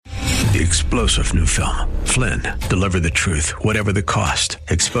The explosive new film, Flynn, Deliver the Truth, Whatever the Cost,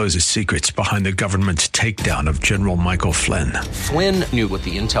 exposes secrets behind the government's takedown of General Michael Flynn. Flynn knew what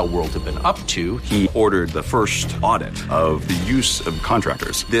the intel world had been up to. He ordered the first audit of the use of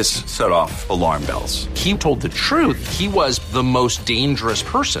contractors. This set off alarm bells. He told the truth. He was the most dangerous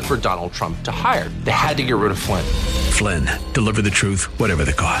person for Donald Trump to hire. They had to get rid of Flynn. Flynn, Deliver the Truth, Whatever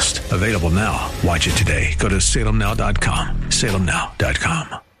the Cost. Available now. Watch it today. Go to salemnow.com.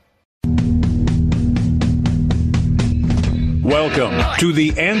 salemnow.com. Welcome to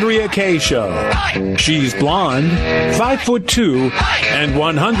the Andrea Kaye Show. She's blonde, 5'2", and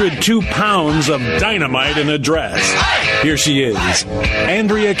 102 pounds of dynamite in a dress. Here she is,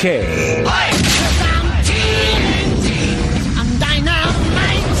 Andrea Kaye. I'm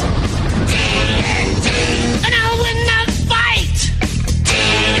dynamite. And I'll win the fight.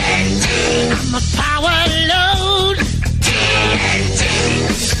 I'm a power load.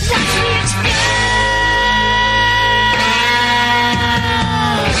 Watch me explode.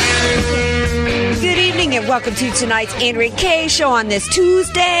 Good evening and welcome to tonight's Andrea Kaye Show on this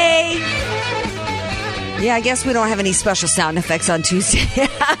Tuesday. Yeah, I guess we don't have any special sound effects on Tuesday.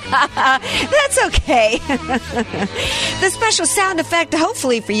 That's okay. The special sound effect,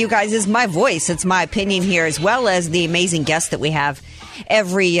 hopefully for you guys, is my voice. It's my opinion here, as well as the amazing guests that we have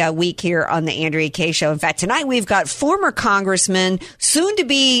every week here on the Andrea Kaye Show. In fact, tonight we've got former congressman, soon to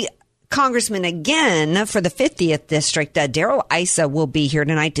be congressman again for the 50th district. Darrell Issa will be here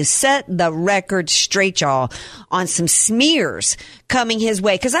tonight to set the record straight, y'all, on some smears coming his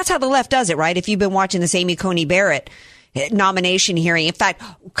way. Because that's how the left does it, right? If you've been watching this Amy Coney Barrett nomination hearing. In fact,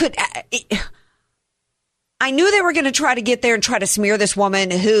 I knew they were going to try to get there and try to smear this woman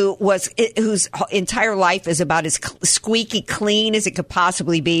whose entire life is about as squeaky clean as it could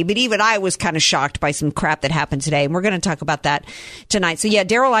possibly be. But even I was kind of shocked by some crap that happened today. And we're going to talk about that tonight. So yeah,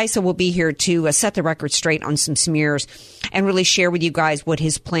 Darrell Issa will be here to set the record straight on some smears and really share with you guys what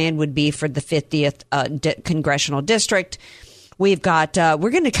his plan would be for the 50th congressional district. We've got, we're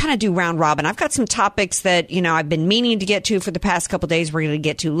going to kind of do round robin. I've got some topics that, I've been meaning to get to for the past couple of days. We're going to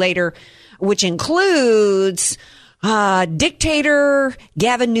get to later, which includes dictator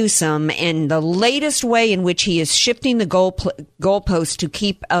Gavin Newsom and the latest way in which he is shifting the goalposts to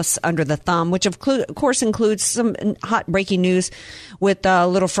keep us under the thumb, which of course includes some hot breaking news with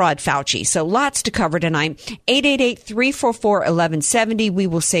little fraud Fauci. So lots to cover tonight. 888-344-1170. We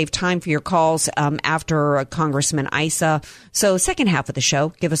will save time for your calls after Congressman Issa. So second half of the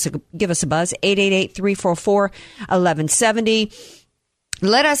show, give us a buzz. 888-344-1170.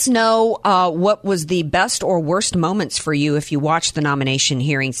 Let us know what was the best or worst moments for you if you watched the nomination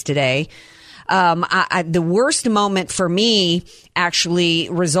hearings today. The worst moment for me actually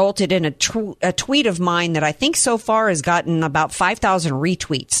resulted in a tweet of mine that I think so far has gotten about 5,000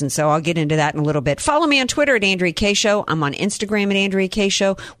 retweets. And so I'll get into that in a little bit. Follow me on Twitter at Andrea Kaye Show. I'm on Instagram at Andrea Kaye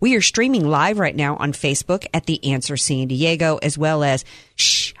Show. We are streaming live right now on Facebook at The Answer San Diego, as well as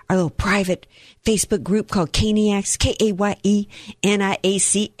our little private Facebook group called Kayniacs,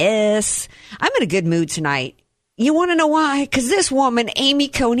 Kayniacs. I'm in a good mood tonight. You want to know why? Because this woman, Amy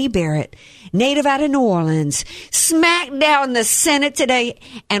Coney Barrett, native out of New Orleans, smacked down the Senate today,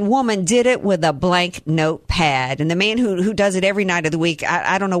 and woman did it with a blank notepad. And the man who does it every night of the week,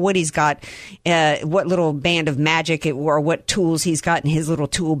 I don't know what he's got, what little band of magic or what tools he's got in his little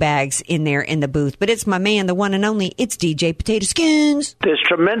tool bags in there in the booth. But it's my man, the one and only, it's DJ Potato Skins. There's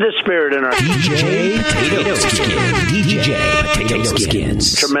tremendous spirit in our DJ Potato Skins. DJ Potato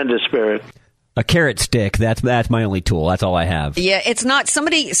Skins. Tremendous spirit. A carrot stick. That's my only tool. That's all I have. Yeah, it's not.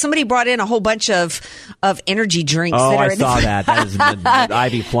 Somebody brought in a whole bunch of energy drinks. Oh, I saw that. That is the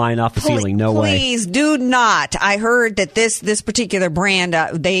ivy flying off the ceiling. No way. Please do not. I heard that this particular brand,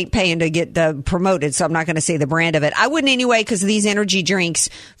 they ain't paying to get promoted, so I'm not going to say the brand of it. I wouldn't anyway, because these energy drinks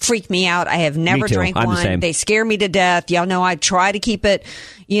freak me out. I have never drank one. The same. They scare me to death. Y'all know I try to keep it,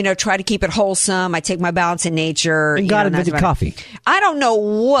 wholesome. I take my balance in nature. And got a coffee. I don't know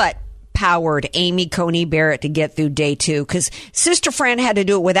what powered Amy Coney Barrett to get through day two, because Sister Fran had to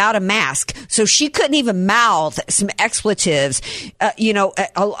do it without a mask, so she couldn't even mouth some expletives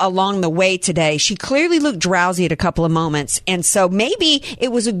along the way today. She clearly looked drowsy at a couple of moments, and so maybe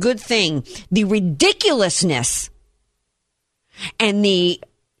it was a good thing. The ridiculousness and the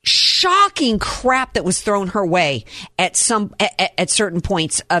shocking crap that was thrown her way at certain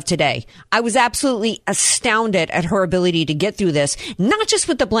points of today. I was absolutely astounded at her ability to get through this, not just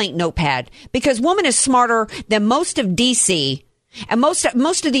with the blank notepad, because woman is smarter than most of DC and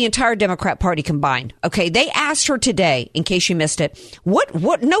most of the entire Democrat Party combined. Okay, they asked her today, in case you missed it,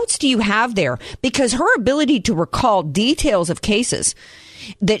 what notes do you have there? Because her ability to recall details of cases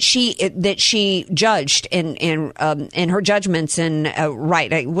that she judged in her judgments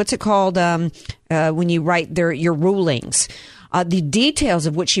and what's it called when you write your rulings. The details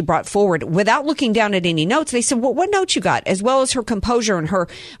of what she brought forward without looking down at any notes. They said, well, what notes you got? As well as her composure and her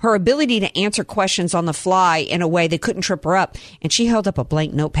ability to answer questions on the fly in a way that couldn't trip her up. And she held up a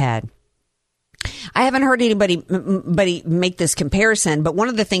blank notepad. I haven't heard anybody make this comparison, but one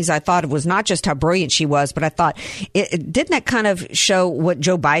of the things I thought of was not just how brilliant she was, but I thought, didn't that kind of show what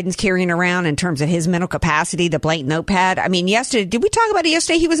Joe Biden's carrying around in terms of his mental capacity, the blank notepad? I mean, yesterday, did we talk about it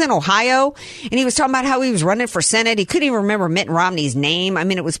yesterday? He was in Ohio, and he was talking about how he was running for Senate. He couldn't even remember Mitt Romney's name. I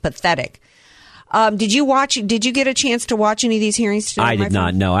mean, it was pathetic. Did you get a chance to watch any of these hearings today? I did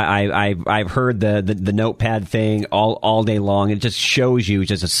not. No, I've heard the notepad thing all day long. It just shows you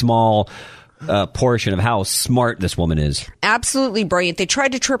just a small portion of how smart this woman is. Absolutely brilliant. They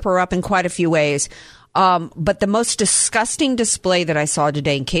tried to trip her up in quite a few ways. But the most disgusting display that I saw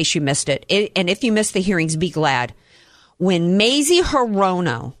today, in case you missed it, and if you missed the hearings, be glad, when Mazie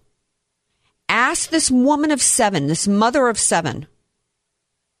Hirono asked this woman of 7, this mother of 7,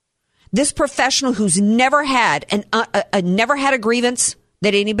 this professional who's never had a grievance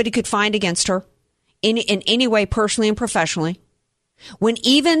that anybody could find against her in any way, personally and professionally, when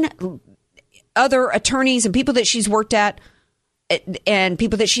even other attorneys and people that she's worked at and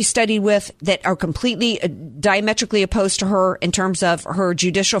people that she studied with that are completely diametrically opposed to her in terms of her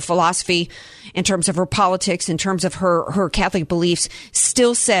judicial philosophy, in terms of her politics, in terms of her Catholic beliefs,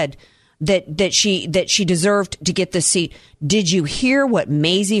 still said that she deserved to get this seat. Did you hear what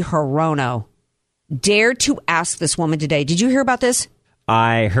Mazie Hirono dared to ask this woman today? Did you hear about this?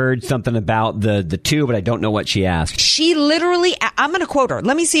 I heard something about the two, but I don't know what she asked. She literally, I'm going to quote her.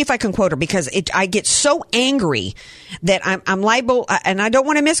 Let me see if I can quote her, because I get so angry that I'm liable, and I don't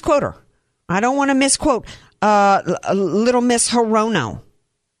want to misquote her. I don't want to misquote little Miss Hirono. Let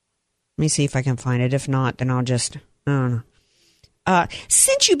me see if I can find it. If not, then I'll just, I don't know.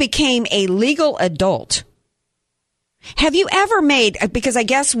 Since you became a legal adult, have you ever made, because I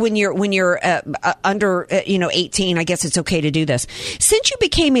guess when you're under 18, I guess it's okay to do this. Since you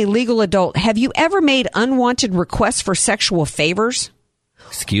became a legal adult, have you ever made unwanted requests for sexual favors?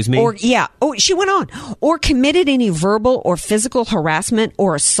 Excuse me? She went on. Or committed any verbal or physical harassment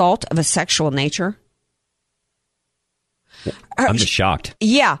or assault of a sexual nature? I'm just shocked.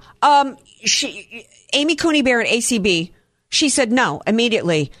 Yeah. Amy Coney Barrett, ACB, she said no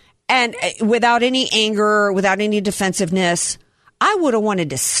immediately. And without any anger, without any defensiveness, I would have wanted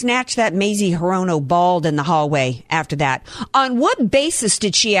to snatch that Mazie Hirono bald in the hallway after that. On what basis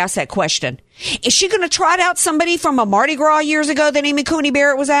did she ask that question? Is she going to trot out somebody from a Mardi Gras years ago that Amy Coney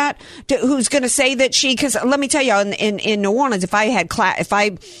Barrett was at, who's going to say that because let me tell you, in New Orleans, if I had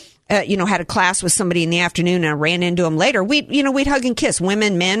had a class with somebody in the afternoon and I ran into them later, we'd hug and kiss,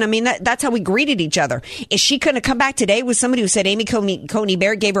 women, men. I mean, that's how we greeted each other. Is she going to come back today with somebody who said Amy Coney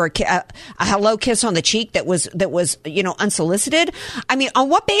Barrett gave her a hello kiss on the cheek that was unsolicited? I mean, on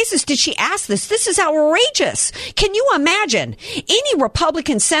what basis did she ask this? This is outrageous. Can you imagine any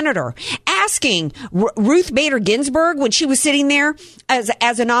Republican senator asking Ruth Bader Ginsburg when she was sitting there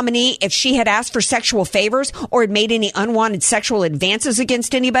as a nominee if she had asked for sexual favors or had made any unwanted sexual advances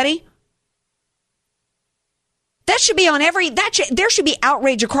against anybody? That should be on there should be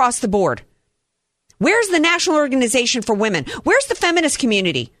outrage across the board. Where's the National Organization for Women? Where's the feminist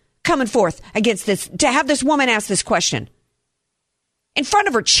community coming forth against this, to have this woman ask this question in front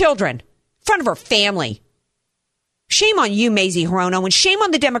of her children, in front of her family? Shame on you, Mazie Hirono, and shame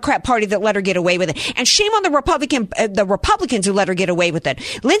on the Democrat Party that let her get away with it, and shame on the Republicans who let her get away with it.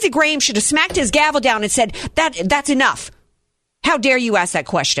 Lindsey Graham should have smacked his gavel down and said, that's enough. How dare you ask that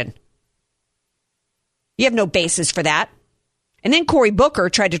question? You have no basis for that. And then Cory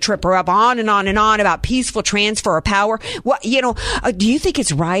Booker tried to trip her up on and on and on about peaceful transfer of power. Well, do you think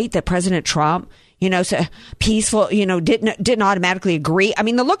it's right that President Trump, peaceful, didn't automatically agree? I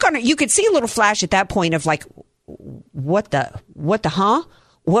mean, the look on it, you could see a little flash at that point of like, what the, huh?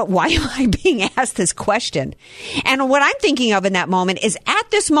 Why am I being asked this question? And what I'm thinking of in that moment is,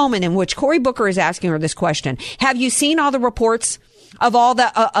 at this moment in which Cory Booker is asking her this question, have you seen all the reports of all the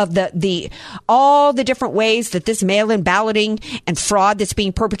different ways that this mail-in balloting and fraud that's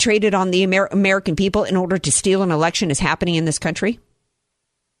being perpetrated on the American people in order to steal an election is happening in this country?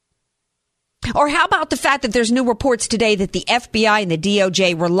 Or how about the fact that there's new reports today that the FBI and the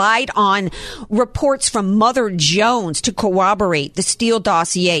DOJ relied on reports from Mother Jones to corroborate the Steele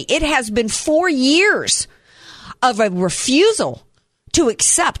dossier? It has been 4 years of a refusal to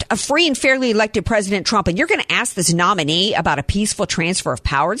accept a free and fairly elected President Trump, and you're going to ask this nominee about a peaceful transfer of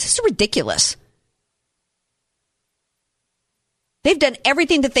power? This is ridiculous. They've done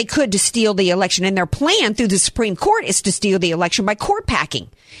everything that they could to steal the election, and their plan through the Supreme Court is to steal the election by court packing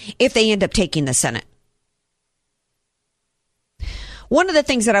if they end up taking the Senate. One of the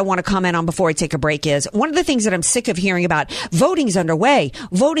things that I want to comment on before I take a break is one of the things that I'm sick of hearing about, voting's underway.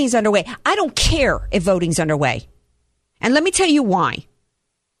 Voting's underway. I don't care if voting's underway. And let me tell you why.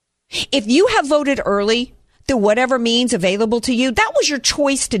 If you have voted early through whatever means available to you, that was your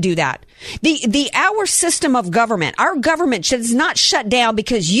choice to do that. Our system of government, our government does not shut down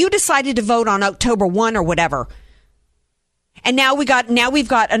because you decided to vote on October 1 or whatever. And now we've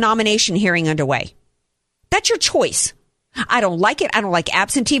got a nomination hearing underway. That's your choice. I don't like it. I don't like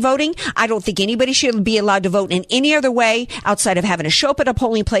absentee voting. I don't think anybody should be allowed to vote in any other way outside of having to show up at a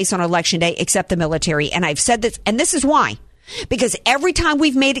polling place on election day except the military. And I've said this, and this is why. Because every time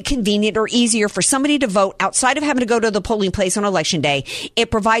we've made it convenient or easier for somebody to vote outside of having to go to the polling place on election day,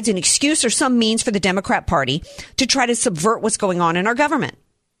 it provides an excuse or some means for the Democrat Party to try to subvert what's going on in our government.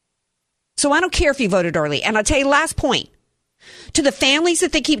 So I don't care if you voted early. And I'll tell you, last point, to the families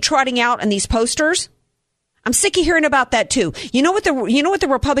that they keep trotting out on these posters, I'm sick of hearing about that too. You know what the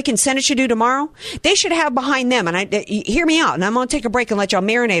Republican Senate should do tomorrow? They should have behind them, and hear me out, and I'm going to take a break and let y'all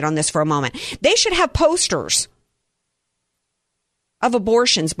marinate on this for a moment. They should have posters of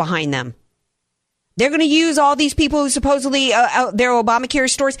abortions behind them. They're going to use all these people who supposedly their Obamacare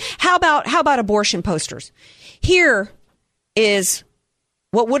stores. How about abortion posters? Here is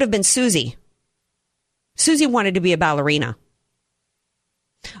what would have been Susie. Susie wanted to be a ballerina.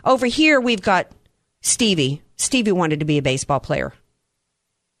 Over here we've got Stevie. Stevie wanted to be a baseball player.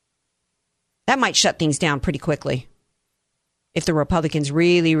 That might shut things down pretty quickly if the Republicans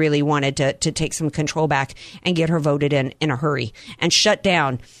really, really wanted to take some control back and get her voted in a hurry and shut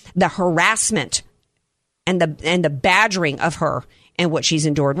down the harassment and the badgering of her and what she's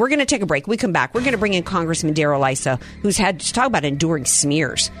endured. We're going to take a break. We come back. We're going to bring in Congressman Darrell Issa, who's had to talk about enduring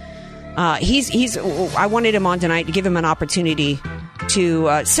smears. I wanted him on tonight to give him an opportunity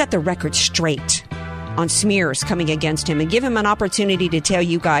to set the record straight on smears coming against him and give him an opportunity to tell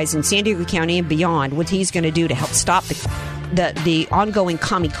you guys in San Diego County and beyond what he's going to do to help stop the ongoing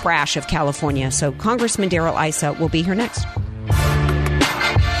commie crash of California. So Congressman Darrell Issa will be here next.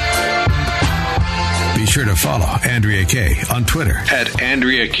 Be sure to follow Andrea Kaye on Twitter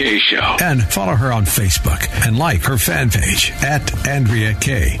 @AndreaKayeShow and follow her on Facebook and like her fan page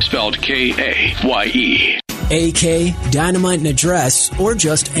 @AndreaKaye, spelled Kaye. AK, Dynamite and Address, or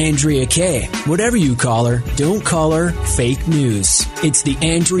just Andrea Kaye. Whatever you call her, don't call her fake news. It's the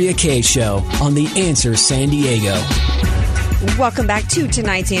Andrea Kaye Show on The Answer San Diego. Welcome back to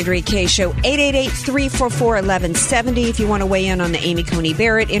tonight's Andrea Kaye Show. 888-344-1170 if you want to weigh in on the Amy Coney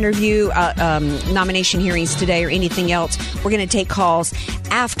Barrett interview, nomination hearings today, or anything else. We're going to take calls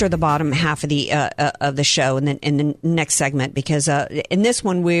after the bottom half of the show and then in the next segment, because in this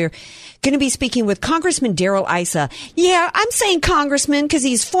one we're going to be speaking with Congressman Darrell Issa. Yeah, I'm saying congressman because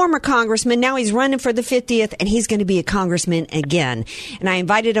he's former congressman. Now he's running for the 50th, and he's going to be a congressman again. And I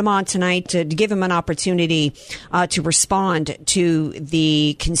invited him on tonight to give him an opportunity to respond to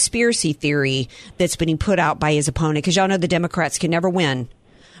the conspiracy theory that's been put out by his opponent. Because y'all know the Democrats can never win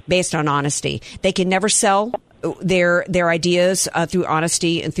based on honesty. They can never sell their ideas through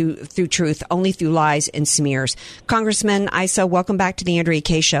honesty and through truth, only through lies and smears. Congressman Issa, welcome back to the Andrea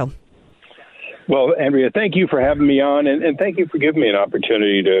Kaye Show. Well, Andrea, thank you for having me on, and thank you for giving me an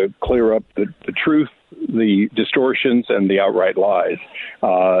opportunity to clear up the truth, the distortions, and the outright lies.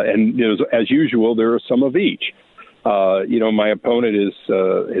 And as usual, there are some of each. My opponent is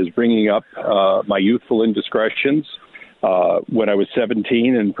bringing up my youthful indiscretions. When I was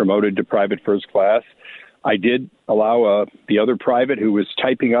 17 and promoted to private first class, I did allow the other private who was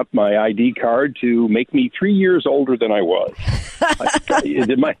typing up my ID card to make me 3 years older than I was.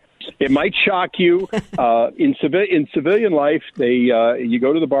 It might shock you. In civilian life, you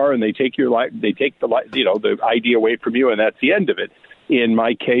go to the bar and they take the ID away from you, and that's the end of it. In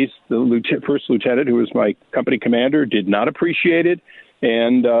my case, the first lieutenant, who was my company commander, did not appreciate it,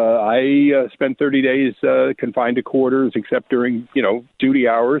 and I spent 30 days confined to quarters, except during duty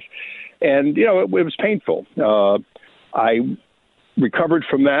hours, and it was painful. I recovered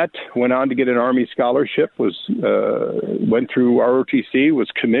from that, went on to get an Army scholarship, went through ROTC,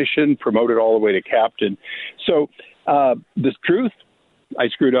 was commissioned, promoted all the way to captain. So the truth, I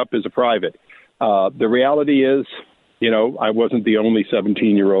screwed up as a private. The reality is, I wasn't the only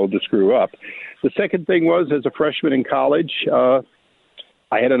 17-year-old to screw up. The second thing was, as a freshman in college,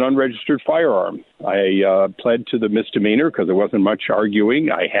 I had an unregistered firearm. I pled to the misdemeanor because there wasn't much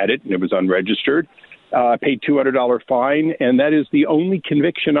arguing. I had it, and it was unregistered. I paid $200 fine, and that is the only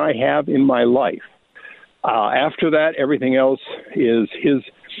conviction I have in my life. After that, everything else is his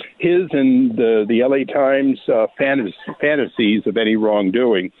and the LA Times fantasies of any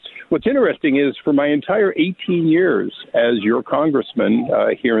wrongdoing. What's interesting is for my entire 18 years as your congressman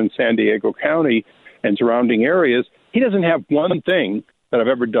here in San Diego County and surrounding areas, he doesn't have one thing that I've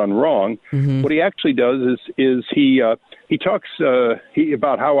ever done wrong. Mm-hmm. What he actually does is he talks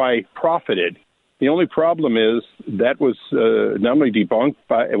about how I profited. The only problem is that was not only debunked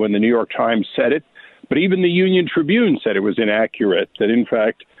by when the New York Times said it, but even the Union Tribune said it was inaccurate, that in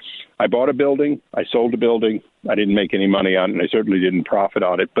fact I bought a building, I sold a building, I didn't make any money on it, and I certainly didn't profit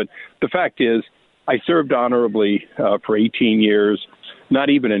on it. But the fact is I served honorably for 18 years. Not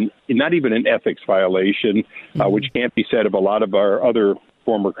even an ethics violation, which can't be said of a lot of our other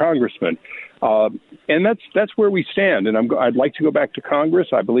former congressmen. And that's where we stand. And I'd like to go back to Congress.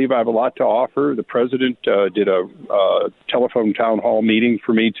 I believe I have a lot to offer. The president did a telephone town hall meeting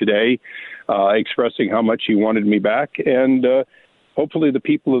for me today, expressing how much he wanted me back. And hopefully the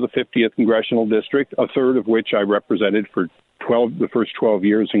people of the 50th Congressional District, a third of which I represented for the first 12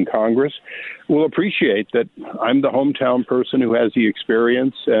 years in Congress, will appreciate that I'm the hometown person who has the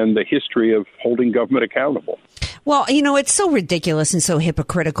experience and the history of holding government accountable. Well, it's so ridiculous and so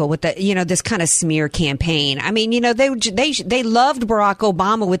hypocritical with the, this kind of smear campaign. I mean, they loved Barack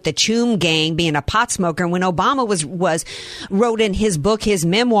Obama with the Choom Gang being a pot smoker. And when Obama wrote in his book, his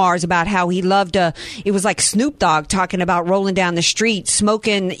memoirs about how he loved it was like Snoop Dogg talking about rolling down the street,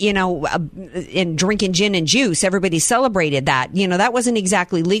 smoking, and drinking gin and juice. Everybody celebrated that. That wasn't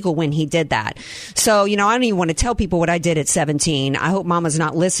exactly legal when he did that. So, I don't even want to tell people what I did at 17. I hope Mama's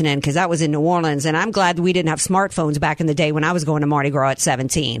not listening because that was in New Orleans. And I'm glad we didn't have smartphones back in the day when I was going to Mardi Gras at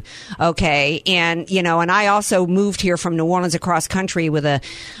 17. Okay. And, and I also moved here from New Orleans across country with a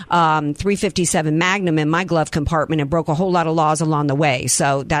 357 Magnum in my glove compartment and broke a whole lot of laws along the way.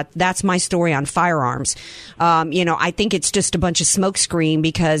 So that's my story on firearms. I think it's just a bunch of smokescreen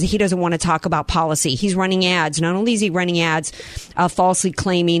because he doesn't want to talk about policy. He's running ads. Not only is he running ads falsely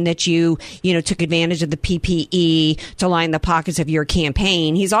claiming that you took advantage of the PPE to line the pockets of your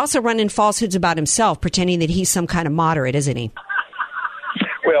campaign, he's also running falsehoods about himself, pretending that he's some kind of moderate, isn't he?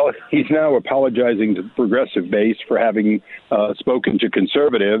 Well, he's now apologizing to the progressive base for having spoken to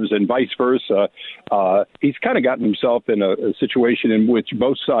conservatives and vice versa. He's kind of gotten himself in a situation in which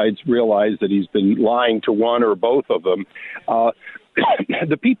both sides realize that he's been lying to one or both of them.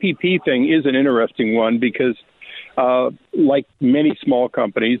 The PPP thing is an interesting one because like many small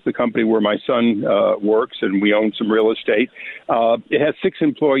companies, the company where my son works and we own some real estate, it has 6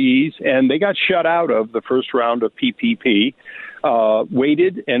 employees, and they got shut out of the first round of PPP,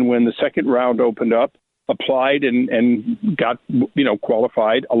 waited, and when the second round opened up, applied and got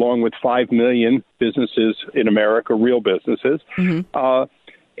qualified along with 5 million businesses in America, real businesses. Mm-hmm.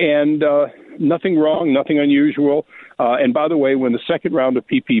 And nothing wrong, nothing unusual. And by the way, when the second round of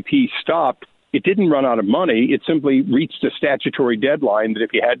PPP stopped, it didn't run out of money. It simply reached a statutory deadline that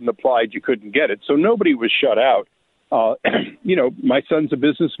if you hadn't applied, you couldn't get it. So nobody was shut out. My son's a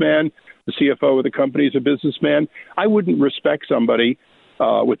businessman. The CFO of the company is a businessman. I wouldn't respect somebody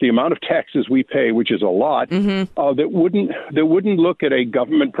with the amount of taxes we pay, which is a lot, that wouldn't look at a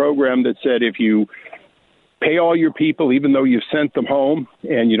government program that said if you pay all your people, even though you've sent them home,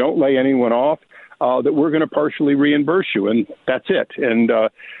 and you don't lay anyone off, that we're going to partially reimburse you, and that's it. And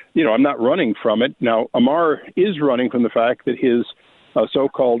I'm not running from it. Now, Amar is running from the fact that his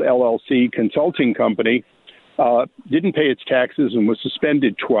so-called LLC consulting company didn't pay its taxes and was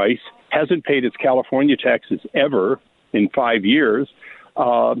suspended twice, hasn't paid its California taxes ever in 5 years.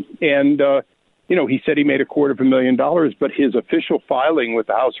 He said he made $250,000, but his official filing with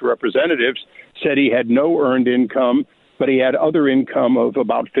the House of Representatives said he had no earned income, but he had other income of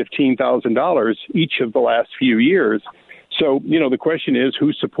about $15,000 each of the last few years. So, the question is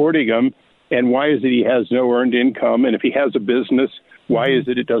who's supporting him and why is it he has no earned income? And if he has a business, why is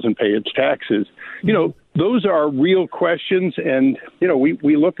it doesn't pay its taxes? Those are real questions. And,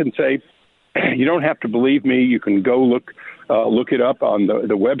 we look and say, you don't have to believe me. You can go look it up on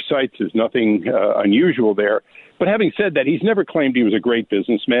the websites. There's nothing unusual there. But having said that, he's never claimed he was a great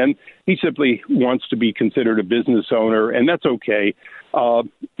businessman. He simply wants to be considered a business owner, and that's okay.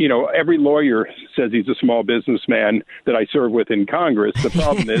 Every lawyer says he's a small businessman that I serve with in Congress. The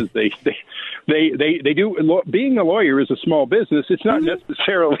problem is they do. Being a lawyer is a small business. It's not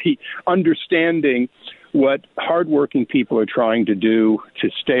necessarily understanding what hardworking people are trying to do to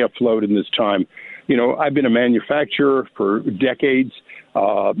stay afloat in this time. I've been a manufacturer for decades,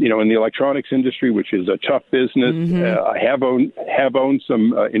 in the electronics industry, which is a tough business. I have owned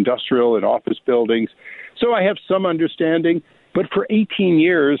some industrial and office buildings. So I have some understanding. But for 18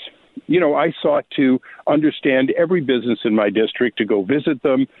 years, I sought to understand every business in my district, to go visit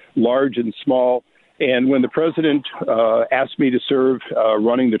them, large and small. And when the president asked me to serve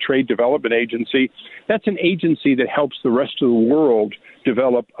running the Trade Development Agency, that's an agency that helps the rest of the world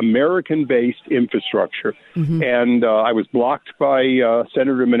develop American-based infrastructure. Mm-hmm. And I was blocked by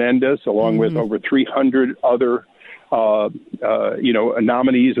Senator Menendez, along with over 300 other,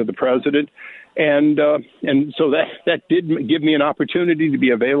 nominees of the president. And so that did give me an opportunity to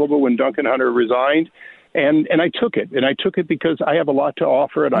be available when Duncan Hunter resigned. And I took it. And I took it because I have a lot to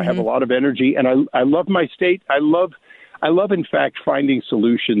offer and I have a lot of energy. And I love my state. I love, in fact, finding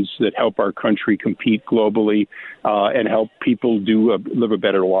solutions that help our country compete globally and help people live a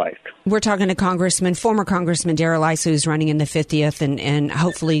better life. We're talking to former Congressman Darrell Issa, who's running in the 50th, and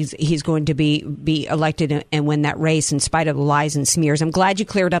hopefully he's going to be elected and win that race in spite of the lies and smears. I'm glad you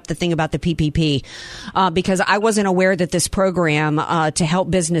cleared up the thing about the PPP because I wasn't aware that this program to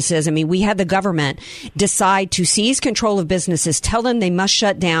help businesses, we had the government decide to seize control of businesses, tell them they must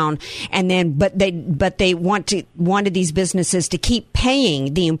shut down, and then but they wanted these businesses to keep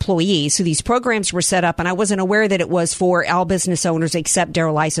paying the employees. So these programs were set up, and I wasn't aware that it was for all business owners except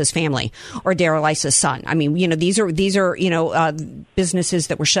Darrell Issa's family or Darrell Issa's son. These are businesses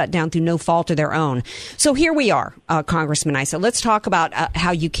that were shut down through no fault of their own. So here we are, Congressman Issa. Let's talk about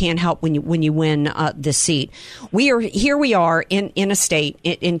how you can help when you win this seat. We are in a state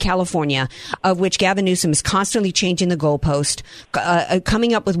in California of which Gavin Newsom is constantly changing the goalpost,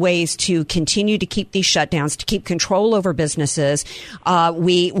 coming up with ways to continue to keep these shutdowns, to keep control over businesses.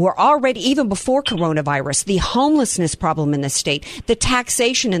 We were already, even before coronavirus, the homelessness problem in the state, the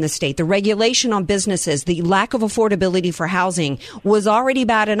taxation in the state, the regulation on businesses, the lack of affordability for housing was already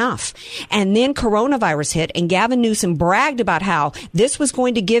bad enough. And then coronavirus hit, and Gavin Newsom bragged about how this was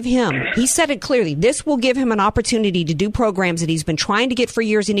going to give him, he said it clearly, this will give him an opportunity to do programs that he's been trying to get for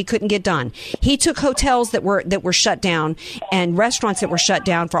years and he couldn't get done. He took hotels that were shut down and restaurants that were shut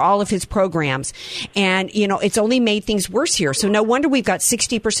down for all of his programs. And, it's only made things worse here. So no wonder we've got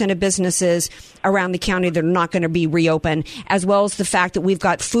 60% of businesses around the county that are not going to be reopened, as well as the fact that we've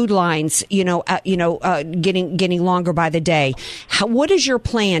got food lines, getting longer by the day. What is your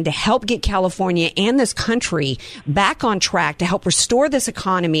plan to help get California and this country back on track to help restore this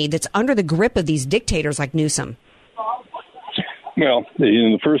economy that's under the grip of these dictators like Newsom? Well,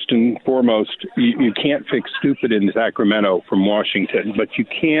 the first and foremost, you can't fix stupid in Sacramento from Washington, but you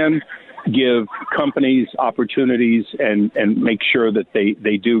can give companies opportunities and make sure that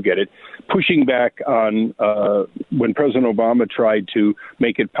they do get it. Pushing back on when President Obama tried to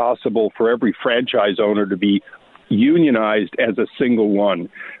make it possible for every franchise owner to be unionized as a single one.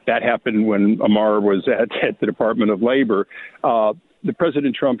 That happened when Amar was at the Department of Labor. The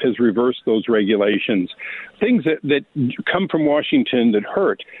President Trump has reversed those regulations. Things that come from Washington that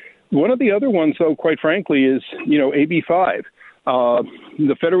hurt. One of the other ones, though, quite frankly, is, AB 5.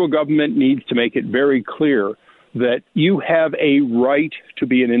 The federal government needs to make it very clear that you have a right to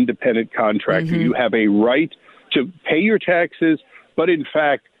be an independent contractor. Mm-hmm. You have a right to pay your taxes, but in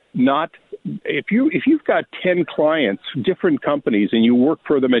fact, not if you've got 10 clients, different companies, and you work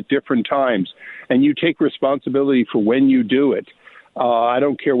for them at different times, and you take responsibility for when you do it. I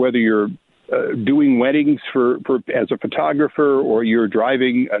don't care whether you're doing weddings for as a photographer or you're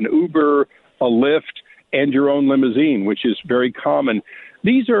driving an Uber, a Lyft, and your own limousine, which is very common.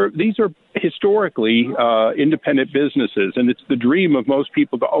 These are historically independent businesses, and it's the dream of most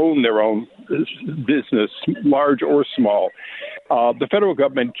people to own their own business, large or small. The federal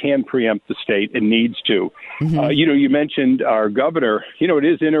government can preempt the state and needs to. Mm-hmm. You mentioned our governor. It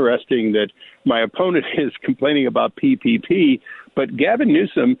is interesting that my opponent is complaining about PPP, but Gavin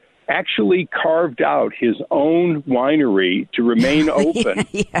Newsom actually carved out his own winery to remain open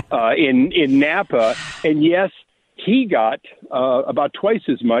in Napa. And yes, he got about twice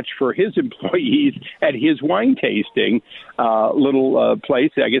as much for his employees at his wine tasting little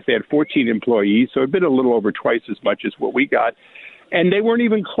place. I guess they had 14 employees, so it'd been a little over twice as much as what we got. And they weren't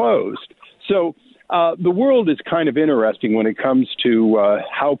even closed. So the world is kind of interesting when it comes to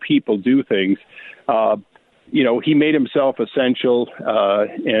how people do things. He made himself essential,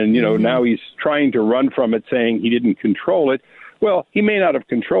 and, now he's trying to run from it, saying he didn't control it. Well, he may not have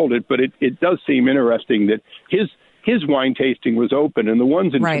controlled it, but it does seem interesting that his wine tasting was open and the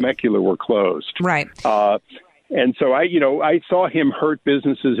ones in Temecula were closed. Right. And so I saw him hurt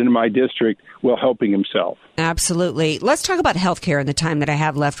businesses in my district while helping himself. Absolutely. Let's talk about health care in the time that I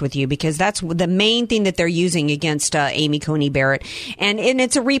have left with you, because that's the main thing that they're using against Amy Coney Barrett. And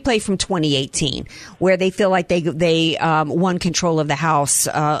it's a replay from 2018 where they feel like they won control of the House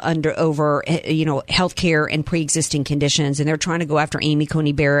over health care and pre-existing conditions. And they're trying to go after Amy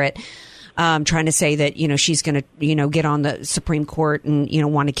Coney Barrett. Trying to say that, she's going to, get on the Supreme Court and,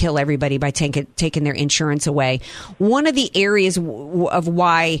 want to kill everybody by taking their insurance away. One of the areas of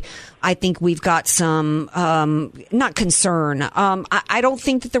why I think we've got some, not concern. I don't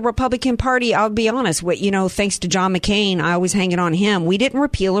think that the Republican Party, I'll be honest, thanks to John McCain, I was hanging on him. We didn't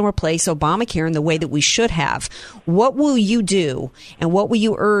repeal and replace Obamacare in the way that we should have. What will you do, and what will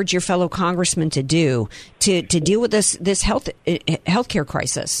you urge your fellow congressmen to do to deal with this healthcare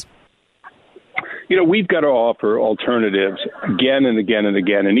crisis? We've got to offer alternatives again and again and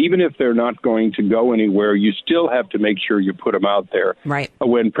again. And even if they're not going to go anywhere, you still have to make sure you put them out there. Right.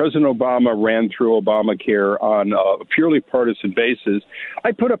 When President Obama ran through Obamacare on a purely partisan basis,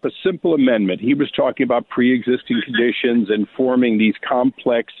 I put up a simple amendment. He was talking about pre-existing conditions and forming these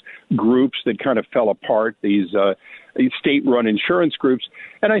complex groups that kind of fell apart, these state-run insurance groups.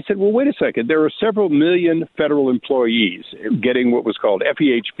 And I said, well, wait a second. There are several million federal employees getting what was called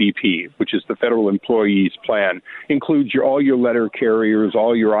FEHBP, which is the Federal Employees Plan. Includes all your letter carriers,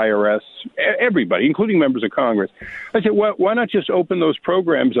 all your IRS, everybody, including members of Congress. I said, well, why not just open those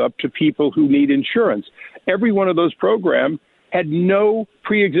programs up to people who need insurance? Every one of those programs had no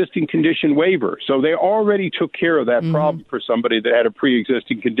pre-existing condition waiver. So they already took care of that problem for somebody that had a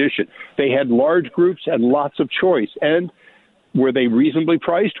pre-existing condition. They had large groups and lots of choice. And were they reasonably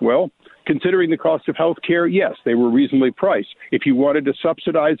priced? Well, considering the cost of health care, yes, they were reasonably priced. If you wanted to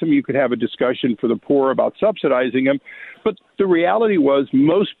subsidize them, you could have a discussion for the poor about subsidizing them. But the reality was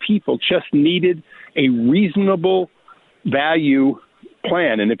most people just needed a reasonable value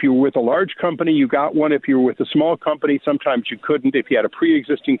plan. And if you were with a large company, you got one. If you were with a small company, sometimes you couldn't. If you had a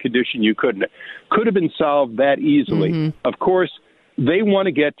pre-existing condition, you couldn't. Could have been solved that easily. Of course, they want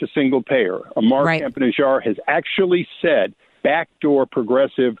to get to single payer. Mark Campanajjar has actually said backdoor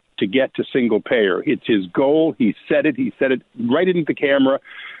progressive to get to single payer. It's his goal. He said it. He said it right into the camera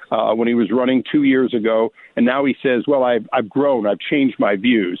when he was running 2 years ago. And now he says, well, I've grown. I've changed my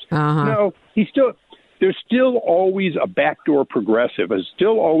views. No, there's still always a backdoor progressive, is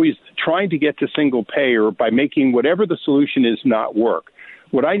still always trying to get to single payer by making whatever the solution is not work.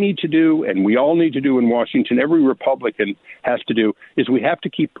 What I need to do, and we all need to do in Washington, every Republican has to do, is we have to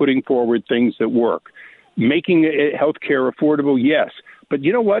keep putting forward things that work. Making health care affordable, yes. But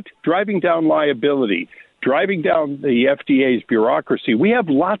you know what? Driving down liability, driving down the FDA's bureaucracy, we have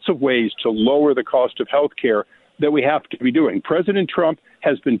lots of ways to lower the cost of health care that we have to be doing. President Trump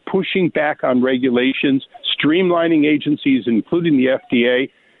has been pushing back on regulations, streamlining agencies, including the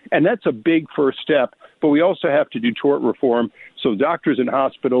FDA, and that's a big first step. But we also have to do tort reform so doctors and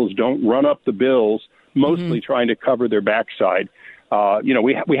hospitals don't run up the bills, mostly trying to cover their backside.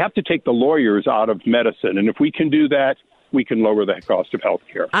 We have to take the lawyers out of medicine, and if we can do that, we can lower the cost of health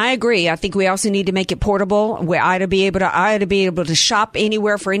care. I agree. I think we also need to make it portable, where I ought to be able to shop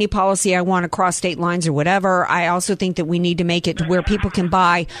anywhere for any policy I want across state lines or whatever. I also think that we need to make it to where people can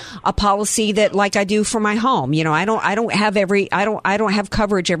buy a policy that, like I do for my home. I don't have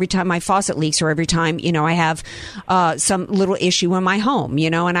coverage every time my faucet leaks or every time, I have some little issue in my home,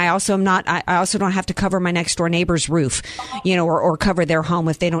 and I also don't have to cover my next door neighbor's roof, or cover their home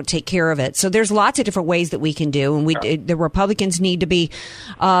if they don't take care of it. So there's lots of different ways that we can do, and the Republicans need to be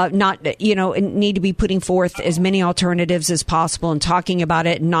need to be putting forth as many alternatives as possible and talking about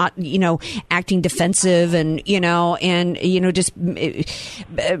it, not acting defensive and just.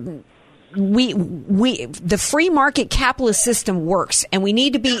 The free market capitalist system works, and we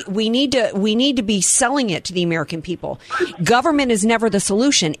need to be selling it to the American people. Government is never the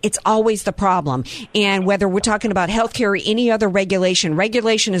solution; it's always the problem. And whether we're talking about healthcare or any other regulation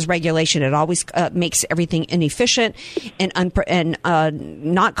is regulation. It always makes everything inefficient and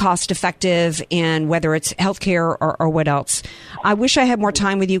not cost effective. And whether it's healthcare or what else, I wish I had more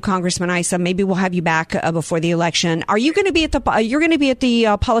time with you, Congressman Issa. Maybe we'll have you back before the election. Are you going to be at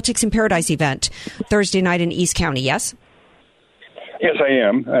the Politics in Paradise event Thursday night in East County? Yes. Yes, I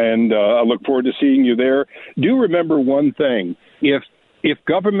am, and I look forward to seeing you there. Do remember one thing: if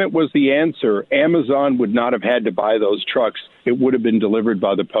government was the answer, Amazon would not have had to buy those trucks. It would have been delivered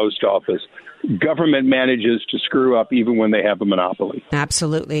by the post office. Government manages to screw up even when they have a monopoly.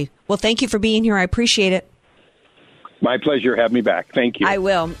 Absolutely. Well, thank you for being here. I appreciate it. My pleasure. Have me back. Thank you. I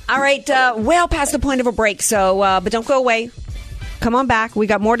will. All right. Well, past the point of a break. So, but don't go away. Come on back. We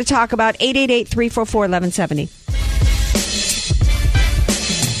got more to talk about. 888-344-1170.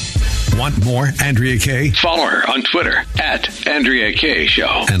 Want more Andrea Kaye? Follow her on Twitter at Andrea Kaye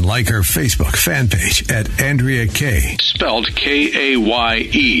Show. And like her Facebook fan page at Andrea Kaye, spelled Kaye.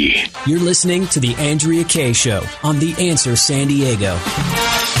 You're listening to The Andrea Kaye Show on The Answer San Diego.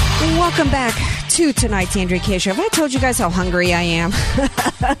 Welcome back to tonight's Andrea Kaye Show. Have I told you guys how hungry I am?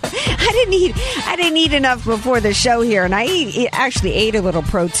 I didn't eat enough before the show here, and I actually ate a little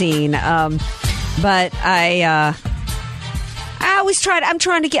protein, but I always try. I'm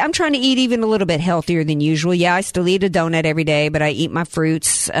trying to eat even a little bit healthier than usual. Yeah, I still eat a donut every day, but I eat my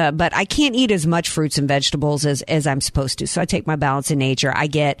fruits. But I can't eat as much fruits and vegetables as I'm supposed to. So I take my Balance in Nature. I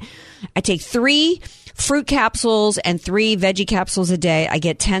take 3 fruit capsules and 3 veggie capsules a day. I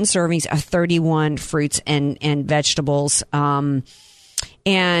get 10 servings of 31 fruits and vegetables. I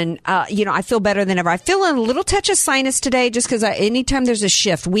feel better than ever. I feel a little touch of sinus today just because anytime there's a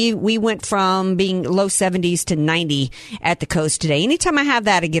shift, we went from being low 70s to 90 at the coast today. Anytime I have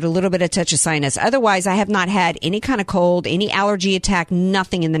that, I get a little bit of touch of sinus. Otherwise, I have not had any kind of cold, any allergy attack,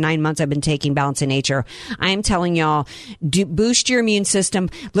 nothing in the 9 months I've been taking Balance in Nature. I am telling y'all, boost your immune system.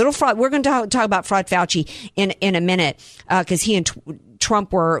 Little fraud. We're going to talk about Fraud Fauci in a minute because he and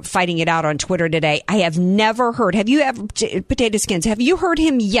Trump were fighting it out on Twitter today. I have never heard, have you ever, Potato Skins, have you heard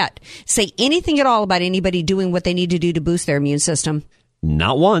him yet say anything at all about anybody doing what they need to do to boost their immune system?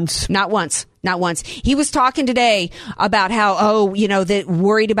 Not once. Not once. He was talking today about how, that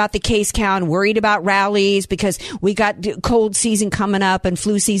worried about the case count, worried about rallies because we got cold season coming up and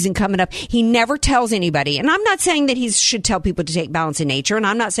flu season coming up. He never tells anybody. And I'm not saying that he should tell people to take Balance in Nature. And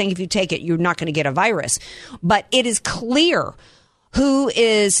I'm not saying if you take it, you're not going to get a virus. But it is clear who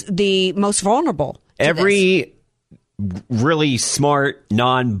is the most vulnerable to Every really smart,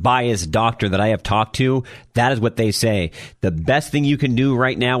 non-biased doctor that I have talked to, that is what they say. The best thing you can do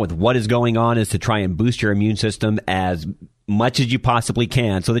right now with what is going on is to try and boost your immune system as much as you possibly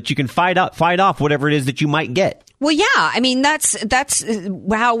can so that you can fight off whatever it is that you might get. Well, yeah. I mean, that's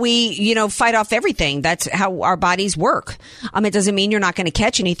how we, fight off everything. That's how our bodies work. It doesn't mean you're not going to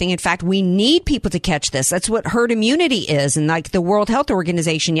catch anything. In fact, we need people to catch this. That's what herd immunity is. And like the World Health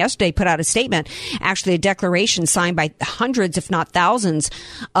Organization yesterday put out a statement, actually a declaration signed by hundreds, if not thousands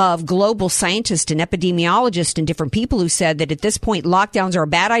of global scientists and epidemiologists and different people who said that at this point, lockdowns are a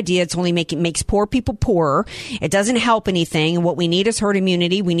bad idea. It's only makes poor people poorer. It doesn't help anything. And what we need is herd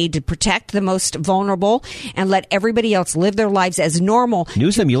immunity. We need to protect the most vulnerable and let everybody else live their lives as normal.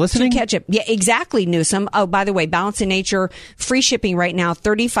 Newsom, you listening? To catch it. Yeah, exactly, Newsom. Oh, by the way, Balance in Nature, free shipping right now,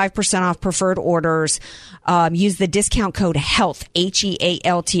 35% off preferred orders. Use the discount code HEALTH,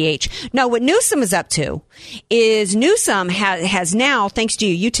 HEALTH. No, what Newsom is up to is Newsom has now, thanks to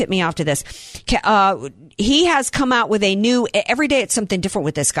you tipped me off to this, he has come out with a new, every day it's something different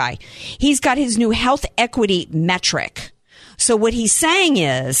with this guy. He's got his new health equity metric. So what he's saying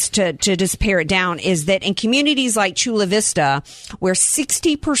is, to just pare it down, is that in communities like Chula Vista, where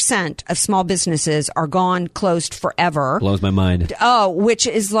 60% of small businesses are gone, closed forever. Blows my mind. Oh, which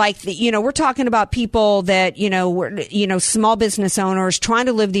is like, we're talking about people that, small business owners trying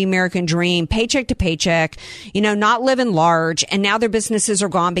to live the American dream, paycheck to paycheck, not living large. And now their businesses are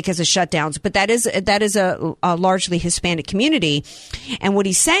gone because of shutdowns. But that is a largely Hispanic community. And what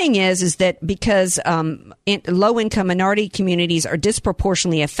he's saying is that because low income minority communities are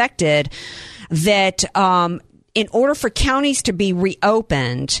disproportionately affected, that in order for counties to be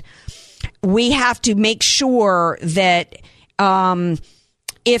reopened, we have to make sure that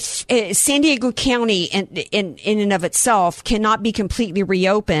if San Diego County in and of itself cannot be completely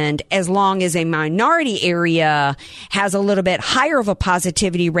reopened as long as a minority area has a little bit higher of a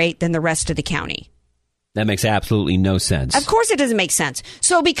positivity rate than the rest of the county. That makes absolutely no sense. Of course it doesn't make sense.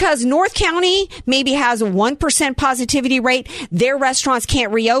 So because North County maybe has a 1% positivity rate, their restaurants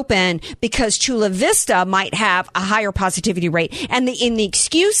can't reopen because Chula Vista might have a higher positivity rate. And the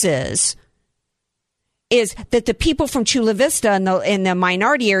excuses is that the people from Chula Vista in the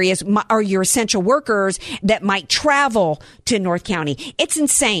minority areas are your essential workers that might travel to North County. It's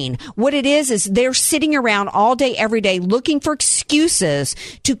insane. What it is they're sitting around all day, every day, looking for excuses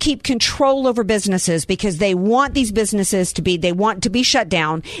to keep control over businesses because they want these businesses to be shut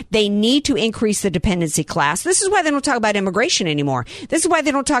down. They need to increase the dependency class. This is why they don't talk about immigration anymore. This is why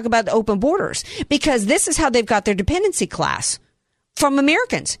they don't talk about the open borders, because this is how they've got their dependency class from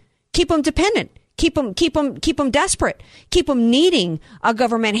Americans. Keep them dependent. Keep them desperate. Keep them needing a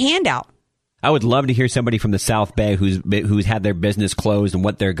government handout. I would love to hear somebody from the South Bay who's had their business closed and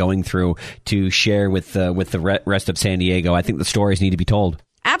what they're going through to share with the rest of San Diego. I think the stories need to be told.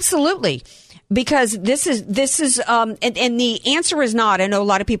 Absolutely. Because this is, and the answer is not. I know a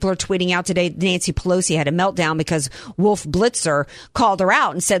lot of people are tweeting out today. Nancy Pelosi had a meltdown because Wolf Blitzer called her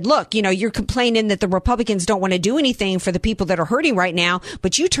out and said, look, you're complaining that the Republicans don't want to do anything for the people that are hurting right now,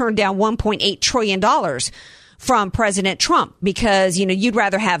 but you turned down $1.8 trillion from President Trump because, you'd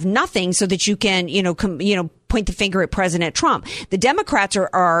rather have nothing so that you can, point the finger at President Trump. The Democrats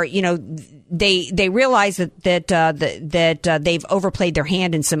are they realize that they've overplayed their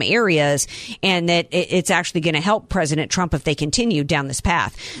hand in some areas and that it's actually going to help President Trump if they continue down this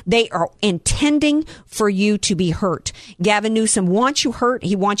path. They are intending for you to be hurt. Gavin Newsom wants you hurt.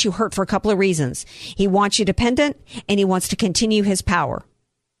 He wants you hurt for a couple of reasons. He wants you dependent and he wants to continue his power.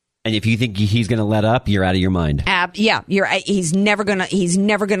 And if you think he's going to let up, you're out of your mind. Yeah, he's never going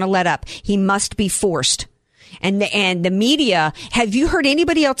to let up. He must be forced. And the media, have you heard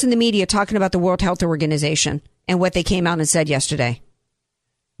anybody else in the media talking about the World Health Organization and what they came out and said yesterday?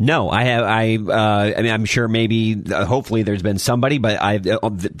 No, I have. I mean, I'm sure maybe, hopefully there's been somebody, but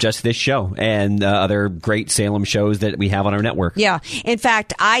just this show and other great Salem shows that we have on our network. Yeah. In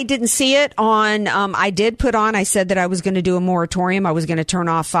fact, I didn't see it on, I said that I was going to do a moratorium. I was going to turn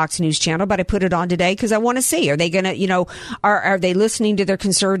off Fox News Channel, but I put it on today because I want to see, are they going to, are they listening to their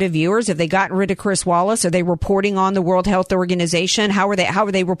conservative viewers? Have they gotten rid of Chris Wallace? Are they reporting on the World Health Organization? How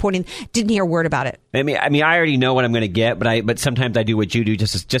are they reporting? Didn't hear a word about it. I mean, I already know what I'm going to get, but sometimes I do what you do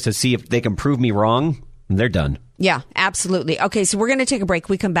just to see if they can prove me wrong. They're done. Yeah, absolutely. Okay, so we're going to take a break.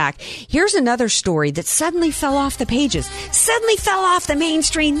 We come back. Here's another story that suddenly fell off the pages, suddenly fell off the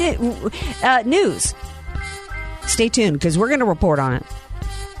mainstream news. Stay tuned because we're going to report on it.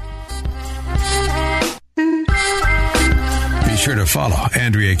 Be sure to follow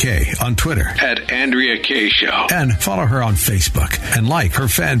Andrea Kaye on Twitter @AndreaKayeShow and follow her on Facebook and like her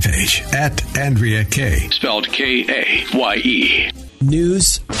fan page @AndreaKaye, spelled Kaye.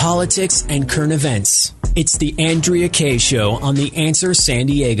 News, politics, and current events. It's the Andrea Kaye Show on The Answer San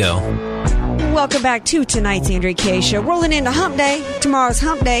Diego. Welcome back to tonight's Andrea Kaye Show. Rolling into Hump Day. Tomorrow's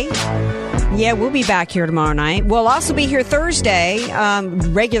Hump Day. Yeah, we'll be back here tomorrow night. We'll also be here Thursday,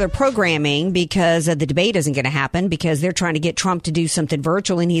 regular programming, because the debate isn't going to happen because they're trying to get Trump to do something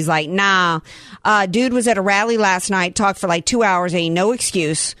virtual. And he's like, nah, dude was at a rally last night, talked for like 2 hours, ain't no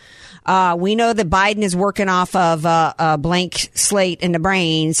excuse. We know that Biden is working off of a blank slate in the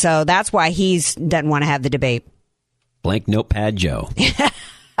brain, so that's why he doesn't want to have the debate. Blank notepad Joe.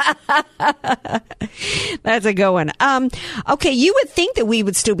 That's a good one. Okay, you would think that we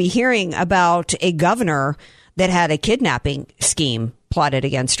would still be hearing about a governor that had a kidnapping scheme plotted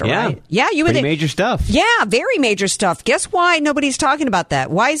against her, right? Yeah, you would. Pretty major stuff. Yeah, very major stuff. Guess why nobody's talking about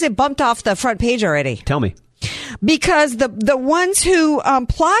that? Why is it bumped off the front page already? Tell me. Because the ones who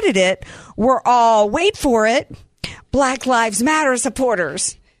plotted it were all, wait for it, Black Lives Matter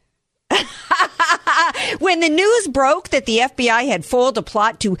supporters. When the news broke that the FBI had foiled a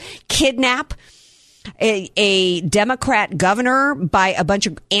plot to kidnap a Democrat governor by a bunch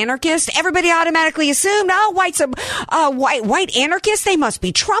of anarchists, everybody automatically assumed, white anarchists, they must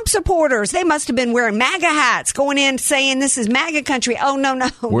be Trump supporters. They must have been wearing MAGA hats, going in saying this is MAGA country. Oh,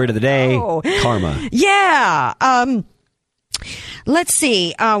 no. Word of the day, karma. Yeah. Let's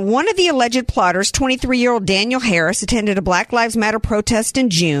see. One of the alleged plotters, 23-year-old Daniel Harris, attended a Black Lives Matter protest in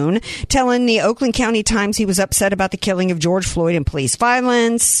June, telling the Oakland County Times he was upset about the killing of George Floyd and police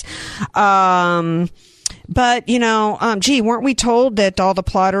violence. But, weren't we told that all the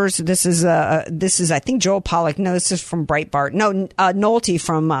plotters, this is, I think Joel Pollack, no, this is from Breitbart. No, Nolte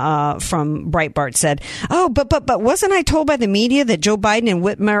from Breitbart said, but wasn't I told by the media that Joe Biden and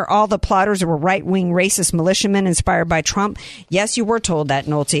Whitmer, all the plotters were right-wing racist militiamen inspired by Trump? Yes, you were told that,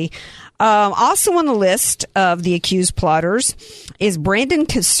 Nolte. Also on the list of the accused plotters is Brandon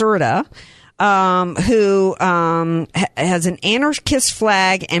Caserta, who, has an anarchist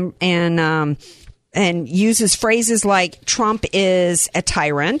flag and uses phrases like Trump is a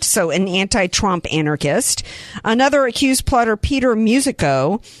tyrant, so an anti-Trump anarchist. Another accused plotter, Peter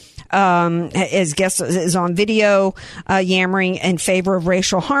Musico, is on video yammering in favor of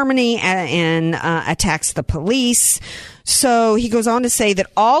racial harmony and attacks the police. So he goes on to say that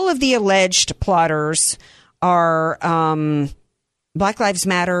all of the alleged plotters are Black Lives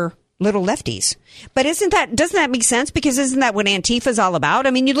Matter little lefties. But doesn't that make sense? Because isn't that what Antifa is all about?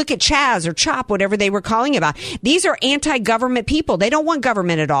 I mean, you look at Chaz or CHOP, whatever they were calling about. These are anti-government people. They don't want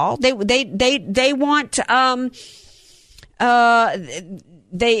government at all. They want,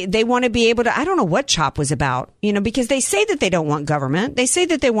 they want to be able to, I don't know what CHOP was about, because they say that they don't want government. They say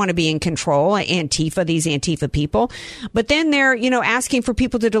that they want to be in control, Antifa, these Antifa people. But then they're, asking for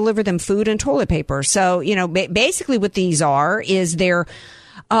people to deliver them food and toilet paper. So, basically what these are is they're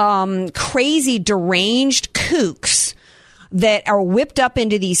crazy, deranged kooks that are whipped up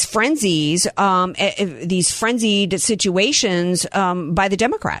into these frenzies, these frenzied situations by the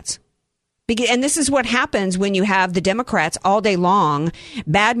Democrats. And this is what happens when you have the Democrats all day long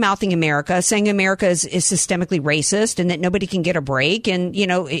bad-mouthing America, saying America is systemically racist and that nobody can get a break. And,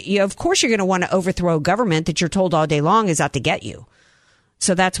 of course you're going to want to overthrow a government that you're told all day long is out to get you.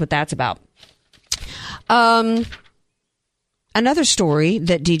 So that's what that's about. Another story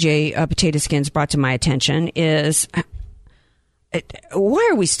that DJ Potato Skins brought to my attention is, why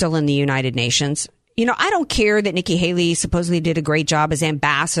are we still in the United Nations? I don't care that Nikki Haley supposedly did a great job as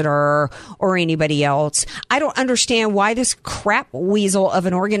ambassador or anybody else. I don't understand why this crap weasel of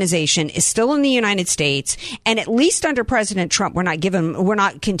an organization is still in the United States. And at least under President Trump, we're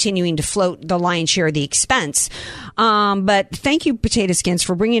not continuing to float the lion's share of the expense. But thank you, Potato Skins,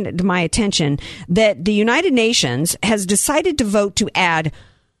 for bringing it to my attention that the United Nations has decided to vote to add,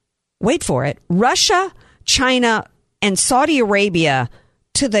 wait for it, Russia, China, and Saudi Arabia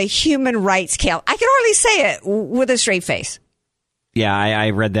to the human rights scale. I can hardly say it with a straight face. Yeah,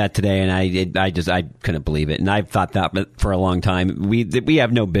 I read that today, and I couldn't believe it. And I've thought that for a long time. We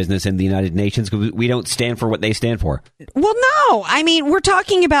have no business in the United Nations because we don't stand for what they stand for. Well, no. I mean, we're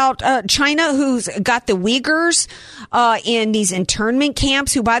talking about China, who's got the Uyghurs in these internment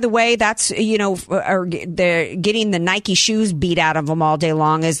camps, who, by the way, that's, they're getting the Nike shoes beat out of them all day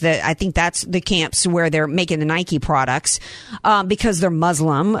long. I think that's the camps where they're making the Nike products because they're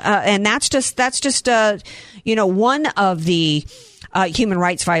Muslim. And that's just one of the human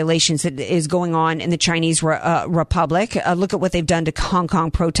rights violations that is going on in the Chinese Republic. Look at what they've done to Hong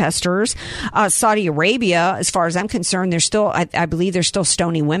Kong protesters. Saudi Arabia, as far as I'm concerned, they're still, I believe they're still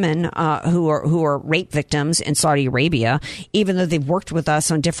stoning women who are rape victims in Saudi Arabia, even though they've worked with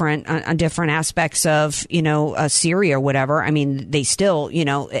us on different aspects of, Syria or whatever. I mean, they still,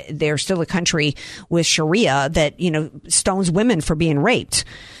 they're still a country with Sharia that, stones women for being raped.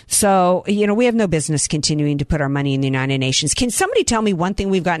 So, we have no business continuing to put our money in the United Nations. Can somebody tell me one thing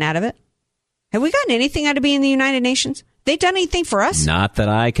we've gotten out of it? Have we gotten anything out of being in the United Nations? They done anything for us? Not that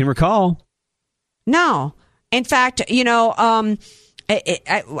I can recall. No. In fact, I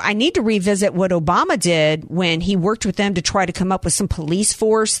need to revisit what Obama did when he worked with them to try to come up with some police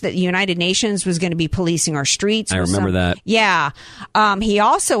force that the United Nations was going to be policing our streets. I remember that. Yeah. He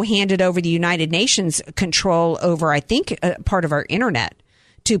also handed over the United Nations control over, I think, part of our internet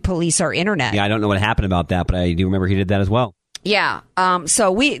to police our internet. Yeah, I don't know what happened about that, but I do remember he did that as well. Yeah.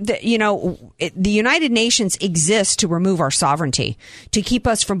 So the United Nations exists to remove our sovereignty, to keep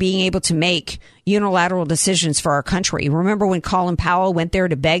us from being able to make unilateral decisions for our country. Remember when Colin Powell went there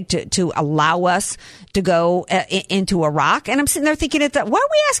to beg to allow us to go into Iraq? And I'm sitting there thinking, why are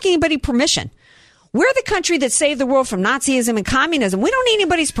we asking anybody permission? We're the country that saved the world from Nazism and communism. We don't need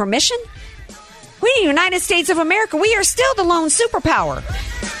anybody's permission. We the United States of America. We are still the lone superpower.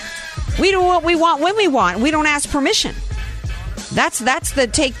 We do what we want when we want. We don't ask permission. That's the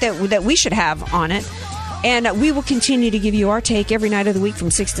take that we should have on it. And we will continue to give you our take every night of the week from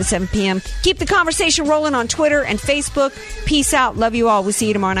 6 to 7 p.m. Keep the conversation rolling on Twitter and Facebook. Peace out. Love you all. We'll see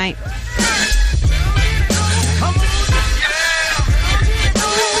you tomorrow night.